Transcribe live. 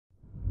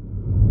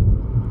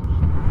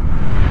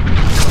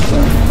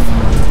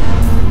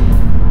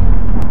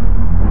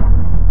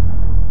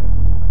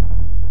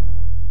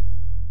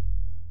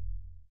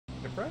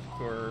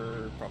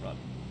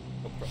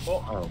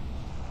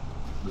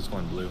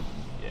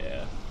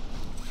Yeah.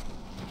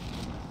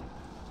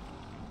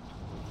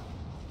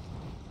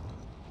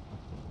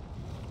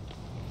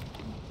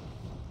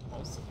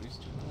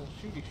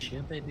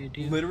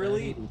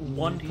 Literally,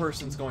 one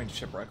person's going to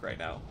Shipwreck right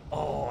now.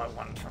 Oh, I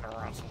want to turn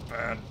around so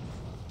bad.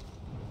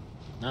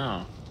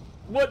 No.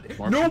 What?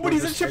 More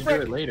Nobody's in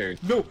Shipwreck. Shipwreck! Later.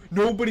 No,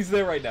 nobody's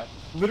there right now.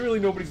 Literally,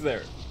 nobody's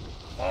there.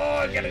 Oh,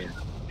 I gotta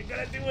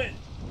do it.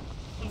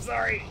 I'm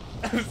sorry.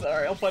 I'm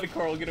sorry. I'll find a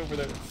car. I'll get over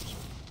there.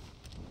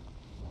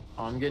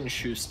 Oh, I'm getting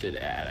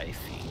shoosted at, I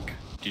think.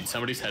 Dude,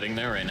 somebody's heading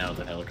there right now with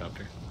a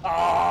helicopter.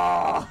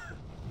 Ah!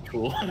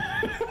 Cool.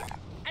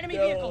 Enemy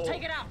vehicle,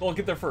 take it out! I'll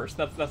get there first.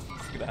 That's what's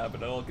gonna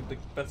happen. I'll get the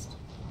best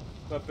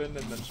weapon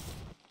and then...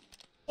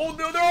 Oh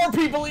no, there are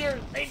people here!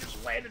 They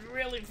just landed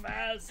really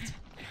fast!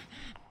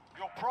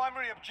 Your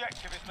primary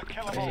objective is to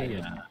kill them all. Hey,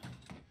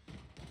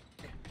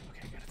 Okay,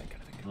 gotta think.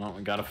 Well,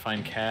 we gotta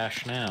find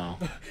cash now.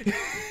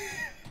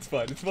 It's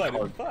fine, it's fine.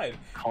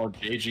 Call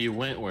JG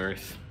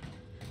Wentworth.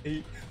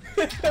 Hey.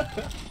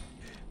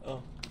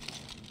 Oh.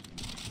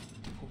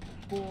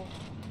 Oh,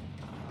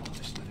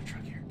 there's another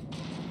truck here.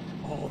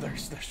 Oh,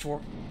 there's the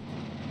short.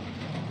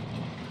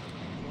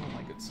 Oh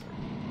my good sir.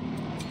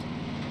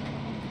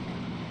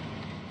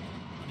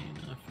 Funny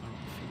enough, I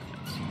don't think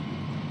that's...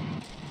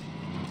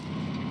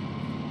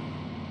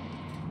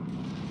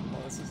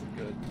 Oh, this isn't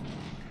good.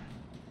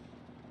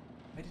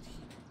 Why did he...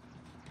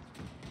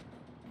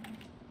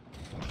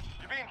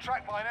 You're being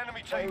tracked by an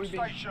enemy Why are team. we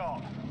Stay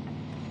sharp.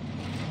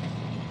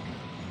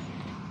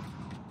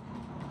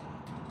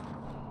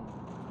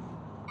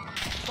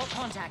 Got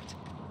contact.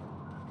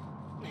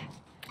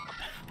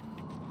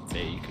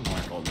 Hey, you can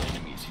mark all the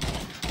enemies you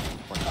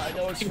want. I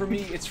know, it's for me,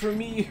 it's for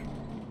me!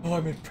 Oh,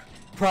 I'm in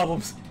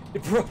problems.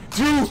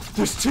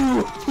 There's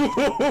two!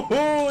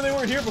 They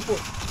weren't here before!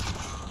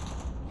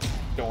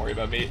 Don't worry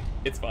about me,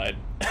 it's fine.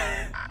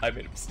 I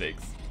made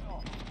mistakes.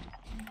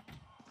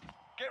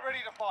 Get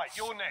ready to fight.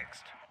 You're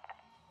next.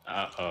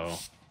 Uh-oh.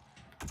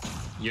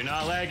 You're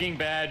not lagging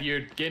bad,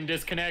 you're getting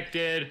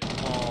disconnected.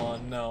 Oh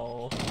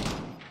no.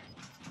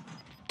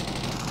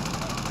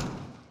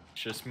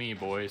 It's just me,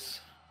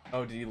 boys.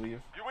 Oh, did he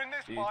leave? You win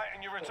this fight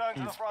and you return to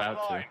the He's front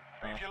about to. line.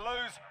 If you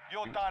lose,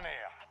 you're done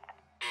here.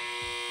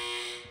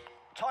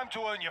 Time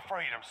to earn your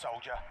freedom,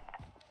 soldier.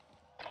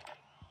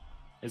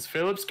 Is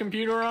Philip's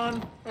computer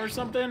on or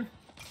something?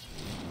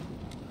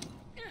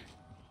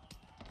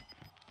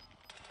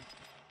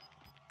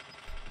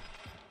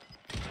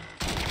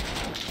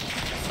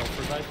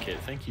 Self-revive kit.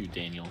 Thank you,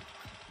 Daniel.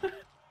 Going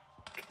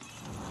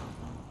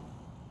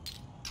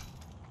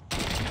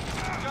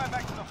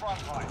back to the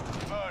front line.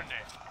 You've earned it.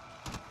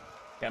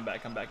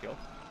 Come back, yo.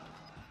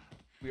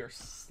 We are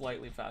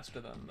slightly faster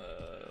than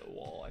the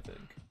wall, I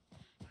think.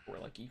 We're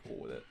like equal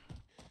with it.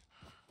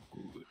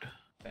 Good.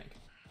 Thank.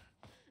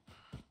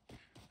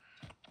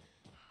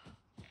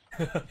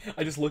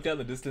 I just looked out in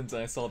the distance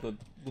and I saw the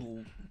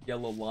little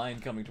yellow line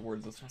coming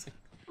towards us. And I was like,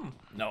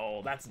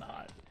 no, that's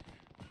not.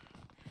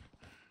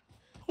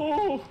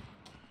 Oh!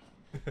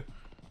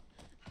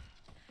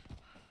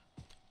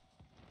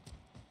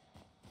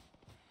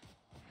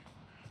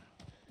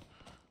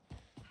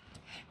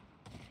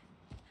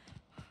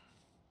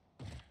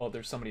 Oh,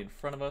 there's somebody in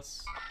front of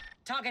us.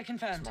 Target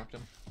confirmed. Just marked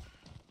him.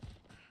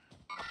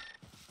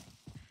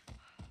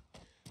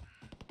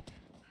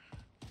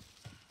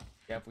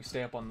 Yeah, if we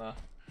stay up on the...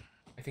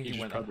 I think he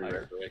went up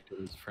higher. Resurrected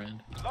his friend.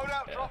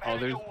 Loadout Yeah. drop Oh,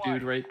 headed there's your a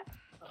dude way. right...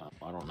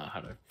 I don't know how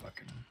to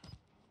fucking...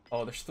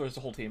 Oh, there's a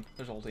whole team.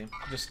 There's a whole team.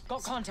 Just...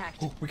 Got contact.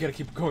 Oh, we gotta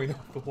keep going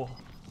up the wall.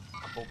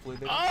 Hopefully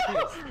they don't see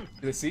us.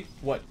 Do they see?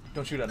 What?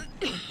 Don't shoot at them.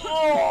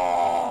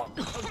 Oh!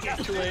 Okay,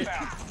 too late.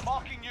 Inbound.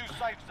 Marking new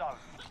safe zone.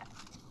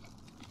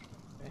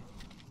 Okay.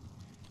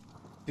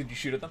 Did you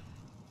shoot at them?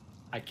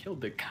 I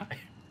killed the guy.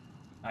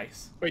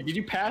 Nice. Wait, did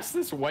you pass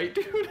this white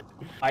dude?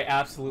 I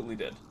absolutely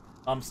did.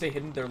 Stay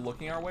hidden. They're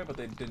looking our way, but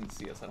they didn't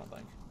see us, I don't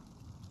think.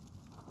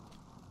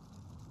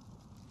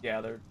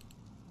 Yeah, they're...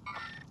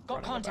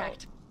 Got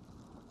contact. About.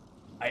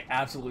 I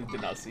absolutely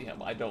did not see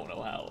him. I don't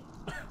know how.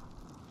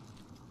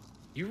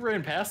 You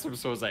ran past him,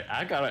 so I was like,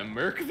 I gotta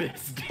murk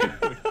this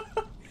dude.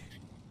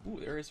 Ooh,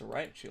 there is a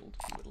riot shield.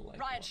 If you would like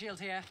Riot one. shield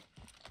here.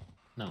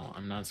 No,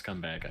 I'm not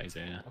scumbag,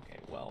 Isaiah. Okay,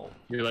 well...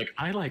 You're like,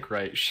 I like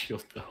riot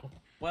shield, though.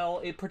 Well,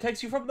 it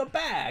protects you from the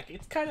back.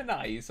 It's kind of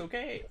nice,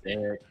 okay?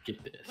 There,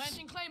 get this.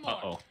 Planting claymore.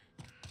 Uh-oh.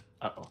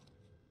 Uh-oh.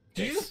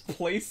 Did you just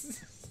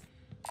place...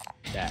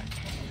 That.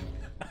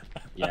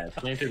 Yeah,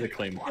 planted the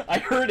claymore. I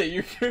heard it.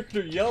 Your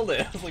character yelled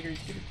it. I was like, are you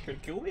gonna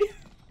kill me?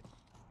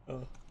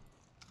 Oh.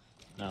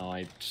 No,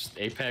 I just...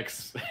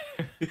 Apex...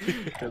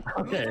 Move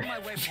okay. to my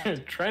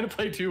waypoint. Trying to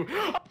play too...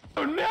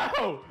 Oh,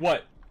 no!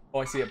 What? Oh,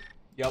 I see him.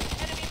 Yup.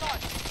 Enemy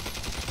marked.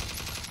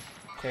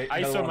 Okay, I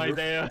another saw one on my roof.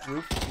 Isaiah.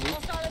 Roof.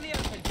 Hostile in the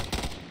open.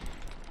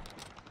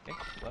 Okay,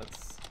 let's...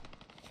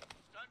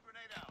 Stun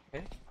grenade out.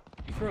 Okay.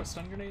 You throw a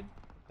stun grenade?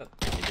 I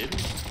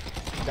didn't.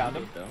 Downed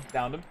him. Though.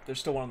 Downed him. There's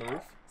still one on the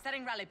roof.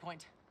 Setting rally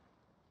point.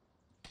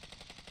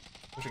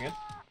 Pushing in.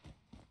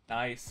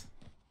 Nice.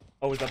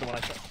 Oh, is that the one I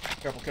shot?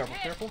 Careful, careful,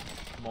 careful.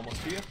 I'm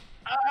almost to you.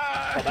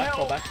 Ah, Fall back,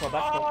 fall back, fall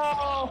back.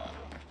 Fall. Oh!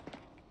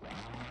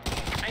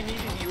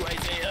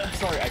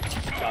 sorry, I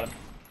got him.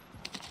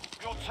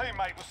 Your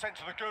teammate was sent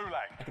to the gulag.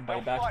 I can buy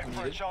They'll it back fight if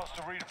for a needed. chance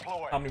to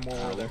redeploy. How many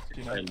more were there?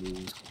 Do you I know?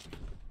 lose.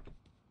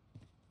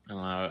 I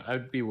don't know.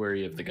 I'd be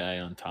wary of the guy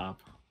on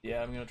top.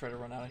 Yeah, I'm gonna try to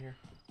run out of here.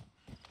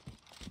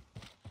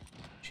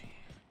 Gee.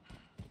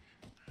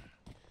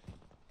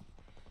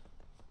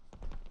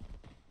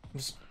 I'm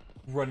just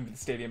running to the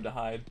stadium to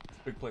hide. It's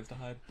a big place to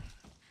hide.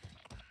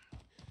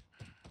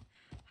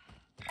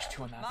 There's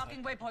two on that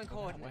Marking side. waypoint Go that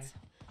coordinates.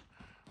 way.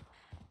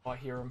 Oh, I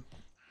hear him.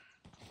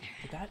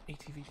 Did that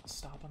ATV just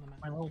stop on the map?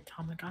 My little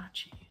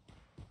Tamagotchi.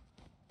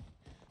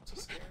 I'm so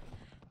scared.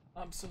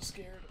 I'm so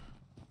scared.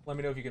 Let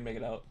me know if you can make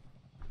it out.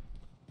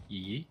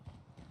 Yee.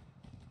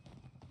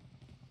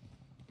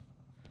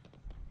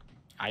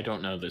 I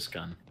don't know this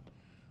gun.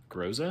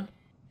 Groza?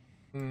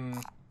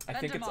 I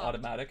think it's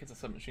automatic. It's a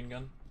submachine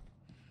gun.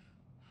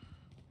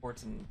 Or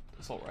it's an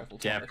assault rifle.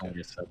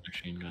 Definitely a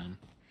submachine gun.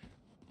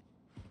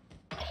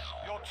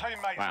 Your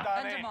teammate's Wow.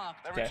 done Under in.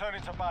 marked. They're Okay.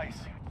 returning to base.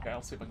 Okay,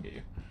 I'll see if I can get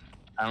you.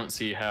 I don't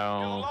see You're the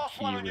how last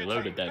he one on your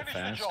reloaded team. that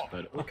Finish the fast,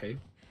 job. but okay.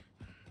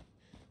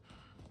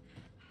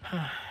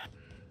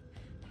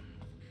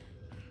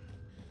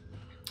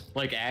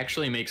 Like,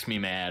 actually makes me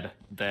mad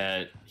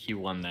that he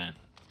won that.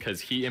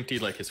 Because he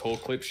emptied, like, his whole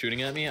clip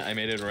shooting at me. I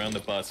made it around the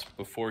bus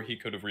before he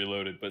could have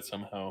reloaded, but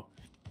somehow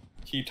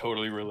he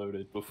totally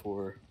reloaded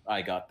before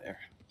I got there.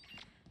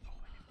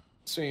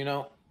 So, you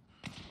know,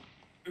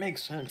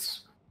 makes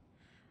sense.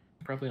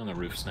 Probably on the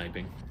roof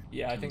sniping.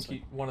 Yeah, I think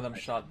one of them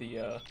shot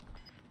the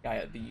guy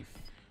at the.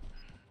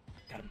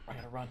 I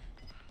gotta run.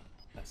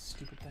 That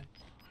stupid thing.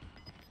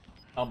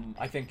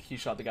 I think he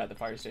shot the guy at the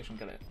fire station.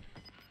 Got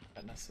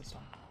an assist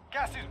on.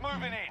 Gas is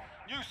moving in.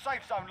 New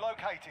safe zone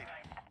located.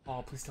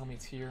 Oh, please tell me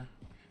it's here.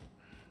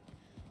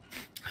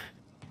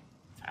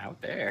 It's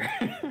out there.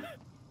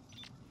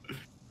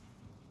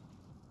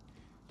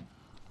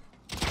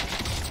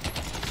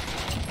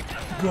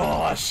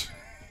 Gosh. Damn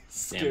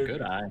Scared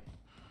good me. eye.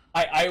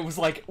 I was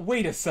like,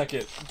 wait a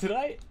second. Did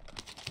I?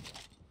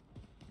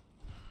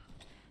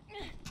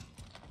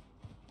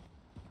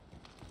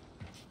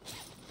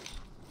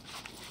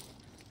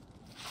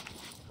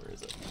 Where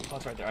is it? Oh,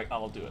 it's right there.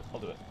 I'll do it. I'll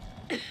do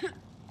it.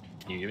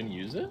 Can you even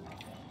use it?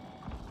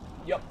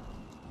 Yep.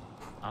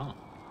 Oh.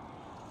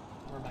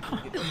 Where am I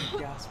gonna get the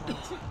gas ones?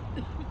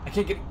 I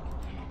can't get.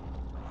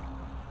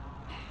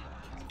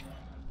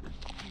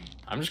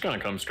 I'm just gonna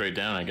come straight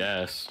down, I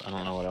guess. I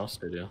don't know what else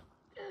to do.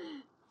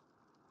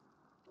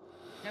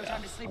 No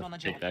time to sleep on the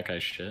job. Take that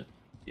guy's shit.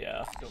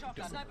 Yeah. Don't Shotgun.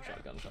 bring the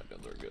shotgun.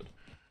 Shotguns are good.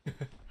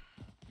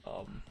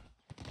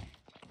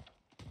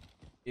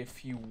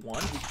 If you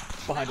want,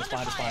 behind us.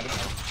 I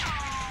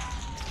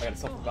gotta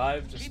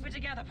self-revive. Just Keep it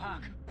together,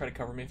 Park. try to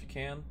cover me if you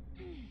can.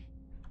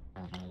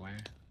 I don't know where.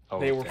 Oh,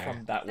 They were there.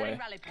 from that way. Setting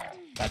rally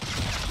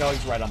point. No,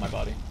 he's right on my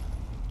body.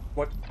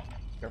 What?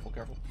 Careful,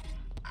 careful.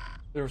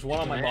 There was one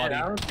on my body,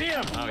 I don't see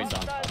him. Oh, he's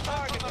on.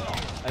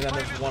 and then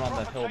there's one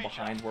on the hill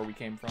behind where we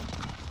came from.